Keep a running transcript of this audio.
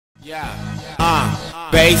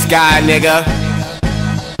Bass guy, nigga.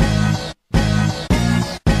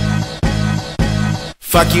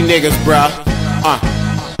 Fuck you niggas, bruh.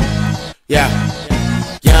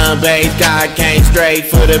 Young bass guy came straight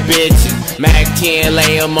for the bitches. Mac 10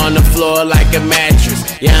 lay him on the floor like a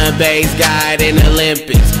mattress. Young bass guy in the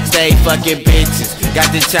Olympics. Stay fucking bitches.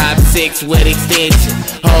 Got the chopsticks with extension.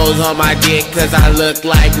 Hoes on my dick cause I look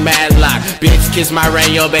like Matlock. Bitch kiss my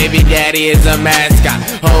ring, your baby daddy is a mascot.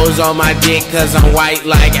 Hoes on my dick cause I'm white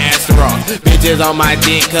like Astaroth. Bitches on my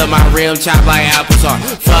dick cause my rim chop like applesauce.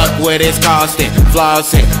 Fuck what it's costing,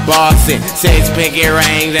 flossing, bossing. 6 pinky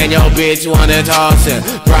rings and your bitch wanna toss it.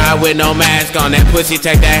 Ride with no mask on, that pussy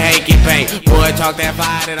take that hanky paint. Boy talk that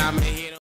fire that I'm in here.